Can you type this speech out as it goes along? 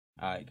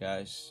Alright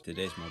guys,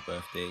 today's my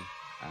birthday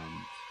and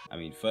I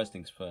mean first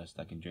things first,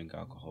 I can drink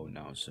alcohol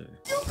now, so you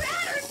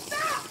better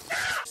stop!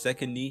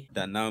 Secondly,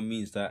 that now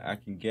means that I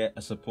can get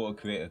a supporter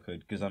creator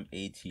code because I'm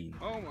 18.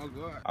 Oh my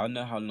god. I don't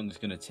know how long it's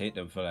gonna take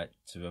them for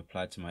to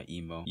reply to my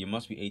email. You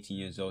must be 18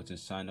 years old to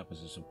sign up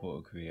as a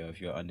supporter creator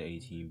if you're under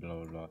 18, blah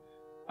blah blah.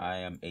 I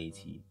am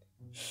 18.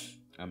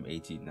 I'm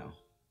 18 now.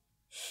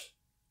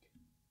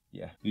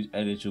 Yeah, who's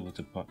eligible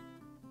to pop?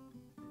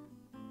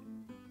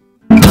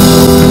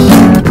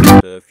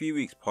 So a few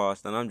weeks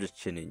passed and I'm just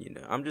chilling, you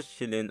know. I'm just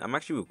chilling. I'm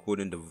actually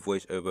recording the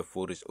voiceover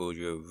for this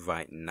audio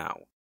right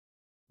now.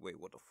 Wait,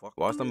 what the fuck?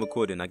 Whilst I'm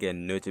recording, I get a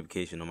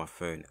notification on my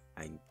phone.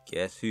 And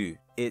guess who?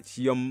 It's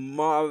your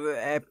mother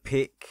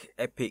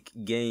Epic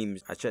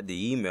Games. I checked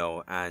the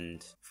email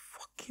and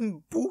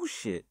fucking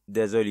bullshit.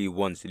 There's only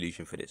one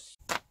solution for this.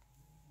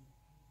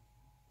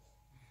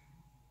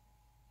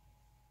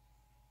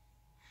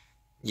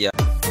 Yeah.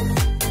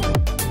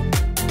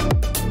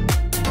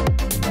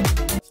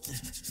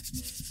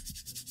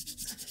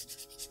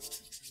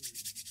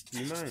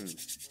 You mind?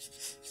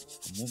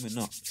 I'm warming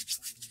up.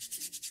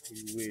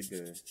 You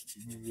weirdo.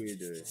 You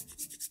weirdo.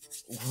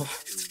 What?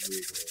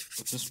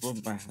 I just rub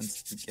my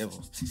hands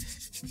together.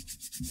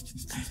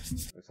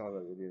 It sounds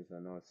like videos are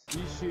nice.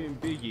 He's shooting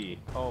Biggie.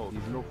 Oh,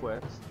 he's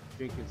northwest.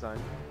 Drinking sign.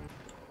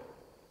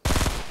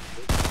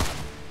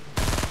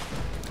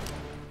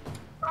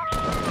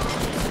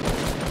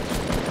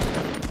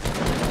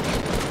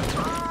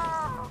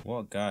 What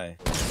a guy.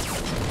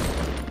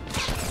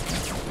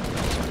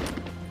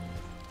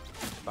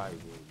 Bye,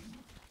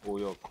 oh,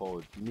 you're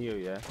cold. Neo,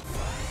 yeah?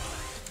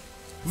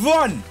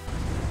 Run!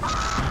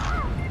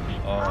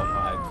 Oh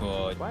my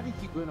god. Why do you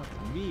keep going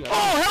after me? Oh,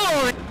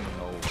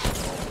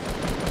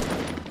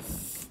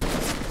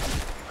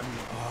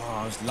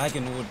 I was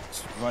lagging all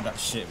right that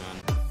shit, man.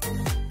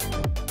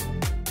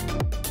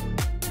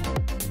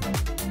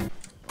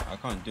 I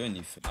can't do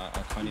anything. I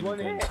can't even go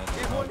inside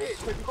the house.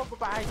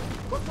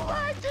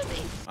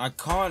 I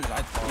can't.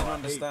 I don't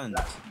understand.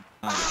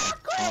 I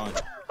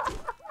can't.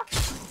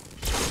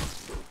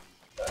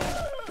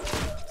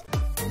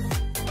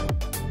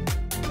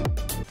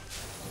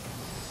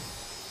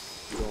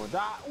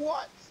 That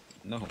what?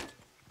 No.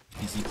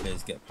 PC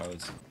players get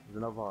powers. There's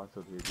another heart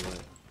shot you're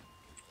doing.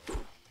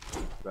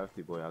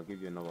 Birthday boy, I'll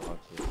give you another heart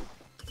shot.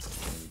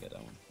 Let me get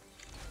that one.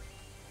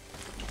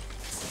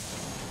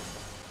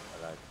 I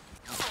like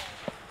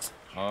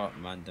Heart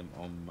man them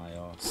on my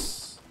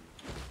ass.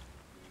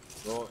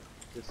 Bro,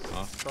 this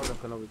sounds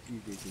like another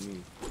Tuesday to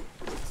me.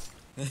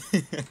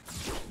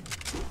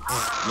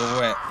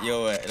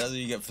 You're wet. That's what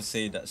you get for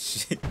saying that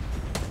shit.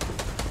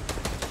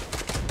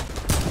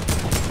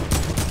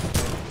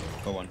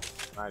 Go on.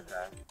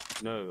 Okay.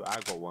 No, I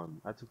got one.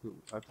 I took it.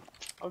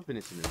 I'm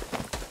finishing it.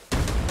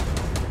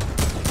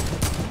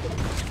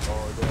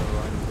 Oh, they're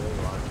running.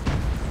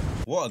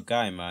 What a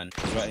guy, man.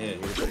 He's right here.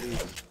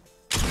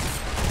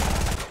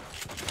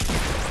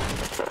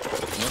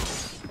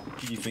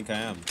 Who do you think I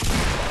am?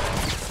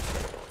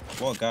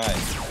 What a guy.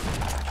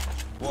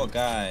 What a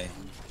guy.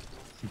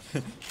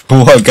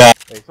 What a guy.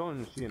 Hey,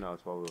 someone's shooting us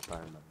while we were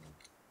fighting that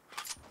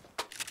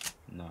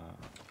man. Nah.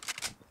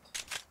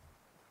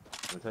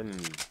 I'm telling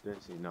you,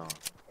 don't say no.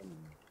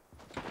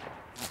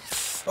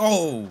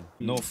 Oh!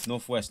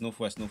 Northwest.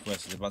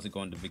 It's about to go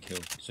on the big hill.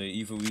 So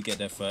either we get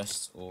there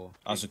first or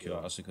I'll secure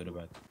the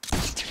bag.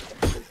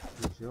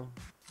 Oh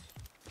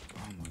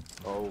my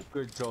god. Oh,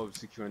 good job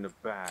securing the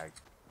bag.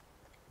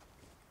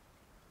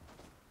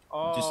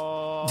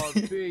 Oh,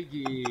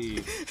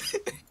 Biggie!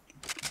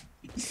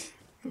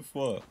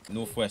 What?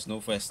 Northwest.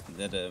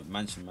 They're the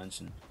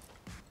mansion.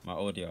 My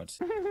old yard.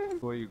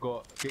 Where you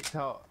got kicked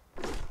out?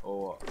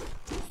 Or what?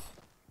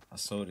 I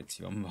sold it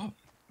to your mum.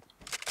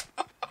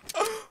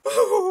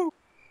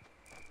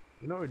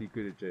 You're not really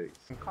good at jokes.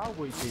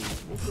 Cowboy team.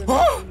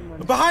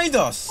 Behind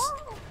us!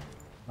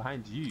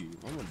 Behind you?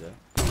 I'm not there.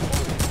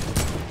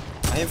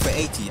 I hit for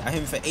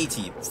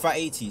 80. Fat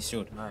 80,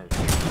 sure. Nice.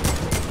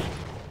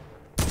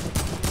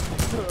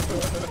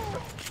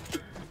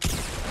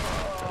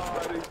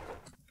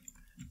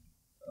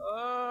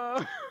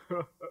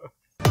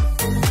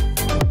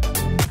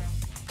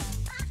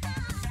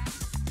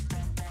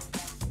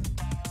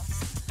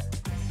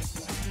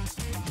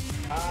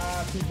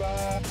 Happy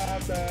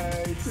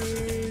birthday to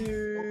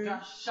you! Okay,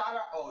 shout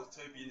out. Oh,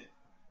 Toby, innit?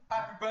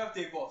 Happy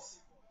birthday, boss!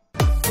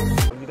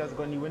 Have you guys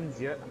got any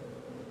wins yet?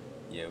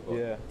 Yeah, we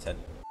got 10.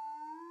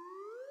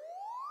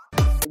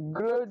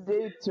 Good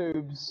day,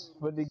 tubes,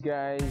 for the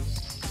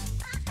guys.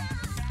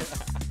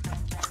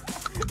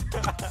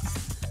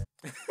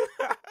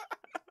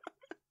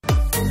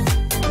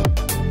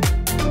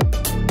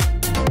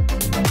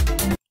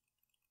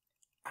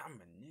 I'm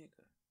a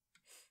nigga.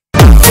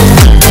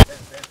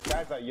 There's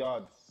guys at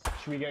yards.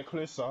 Should we get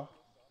closer?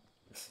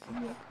 I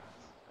mean,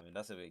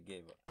 that's a bit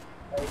gay, but.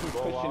 Hey, who's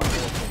pushing?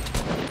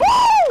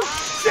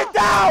 Sit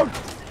down!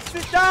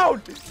 Sit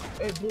down!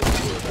 Hey, bro,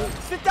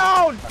 Sit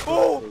down!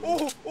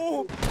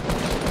 Oh!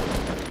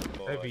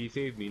 Heavy, you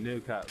saved me. No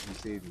cap, you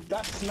saved me.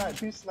 That sniped.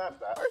 Who sniped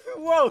that?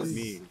 Who else?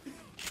 Me.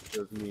 It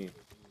was me.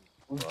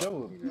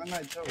 Joe, man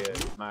like Joe. Yeah,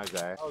 my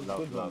guy. was Love,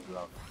 good, love,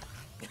 love.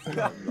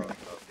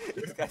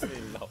 This guy's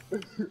saying love.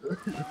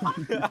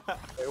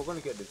 Hey, we're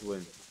gonna get this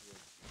win.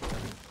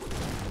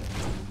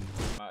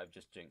 Might have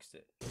just jinxed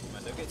it.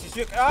 Man, don't get too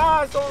shook.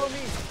 Ah, it's all on me.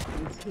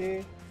 He's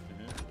here.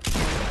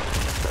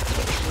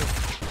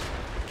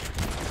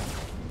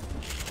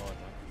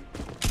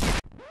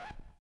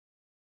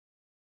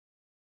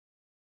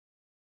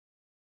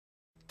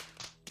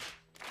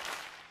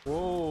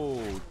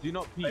 Whoa, do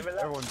not peek.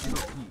 Everyone, do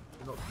not peek.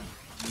 Do not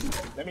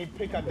peek. Let me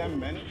pick at them,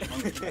 man.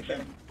 Pick at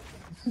them.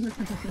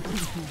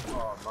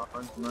 Oh,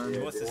 man. He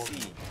wants to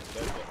see.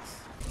 Bird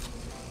box.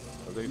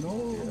 No.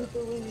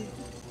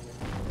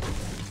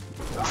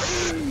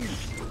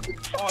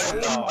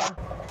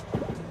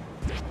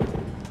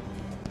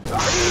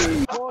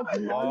 Oh,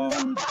 no.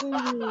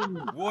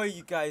 What are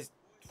you guys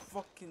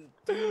fucking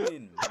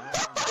doing, man?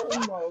 Oh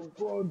my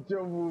god,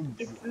 Joe.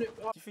 Do you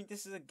think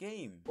this is a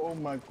game? Oh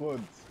my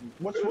god.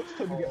 Watch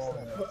Toby get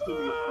snapped. Watch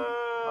Toby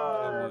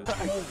get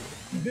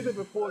snapped. You did it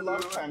before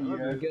last time,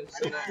 yeah.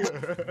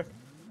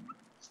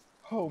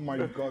 Oh my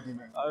god,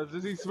 man. I was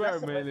just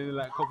experimenting,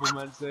 like couple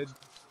man said.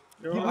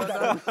 How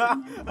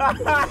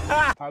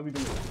are we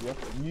doing this?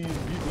 You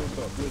build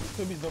up.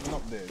 Toby's not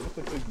up there. Look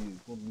at Toby.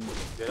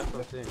 Yeah, that's what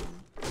I'm saying.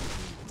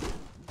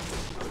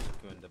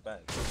 Go in the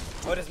bag.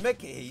 Oh, there's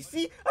Mecca here. You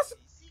see? That's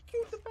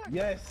secure the bag.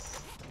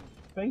 Yes.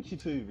 Thank you,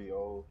 Toby.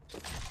 Oh.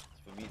 It's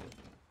for me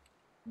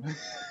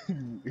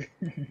then.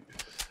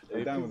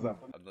 Hey, Dan was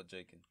up. I'm not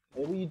joking.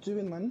 Hey, what are you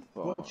doing, man?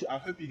 I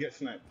hope you get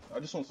sniped. I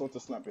just want someone to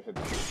snap your head.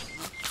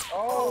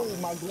 Oh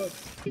my god.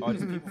 Oh,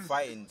 there's people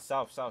fighting.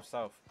 South.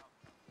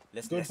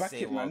 Let's back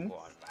say it, what man. go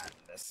on, man.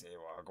 Let's say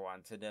what go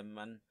on to them,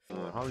 man.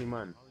 How many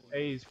man?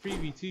 Hey, it's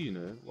 3v2, you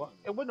know. What?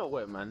 Hey, we're not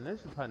wet, man.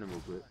 Let's just pan them real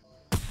quick.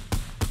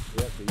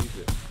 We have to use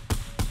it.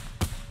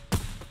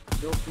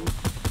 No feet.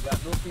 Yeah,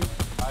 no feet.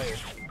 Aye.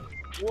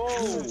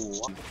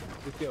 Whoa!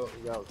 Let's get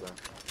out, man.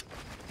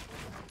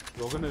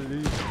 We're gonna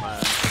lose,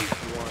 man.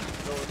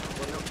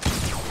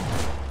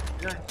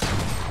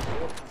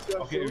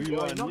 6-1. Okay, we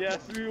won.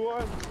 Yes, we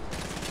won.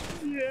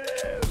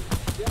 Yes.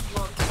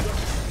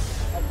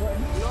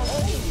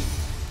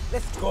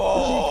 Let's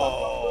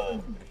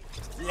go!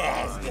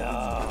 Let's go!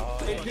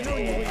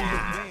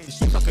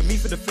 She fucking me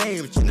for the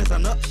fame. Chinnas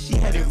on up, she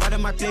had it right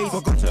in my place.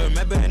 Forgot to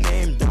remember her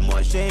name, damn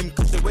what a shame.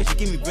 Cause the way she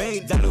give me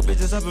brain, that little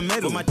bitch is up a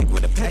medal. With my dick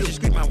with a pedal, she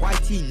scream my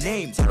YT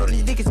name. Tell all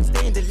these niggas to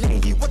stay in the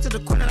lane. He went to the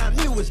corner and I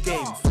knew it was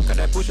game. Fuck all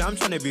that bullshit, I'm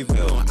trying to be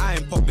real. I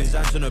ain't popping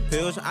Zans on the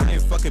pills. I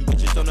ain't fucking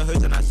bitches on the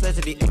hoods. And I said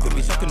to the ain't gonna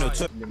be sucking no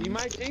tip. You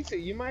might jinx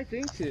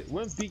it.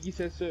 When Biggie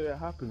says so, it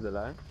happens,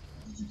 alive.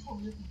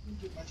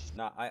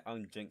 Nah, I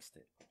unjinxed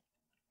it.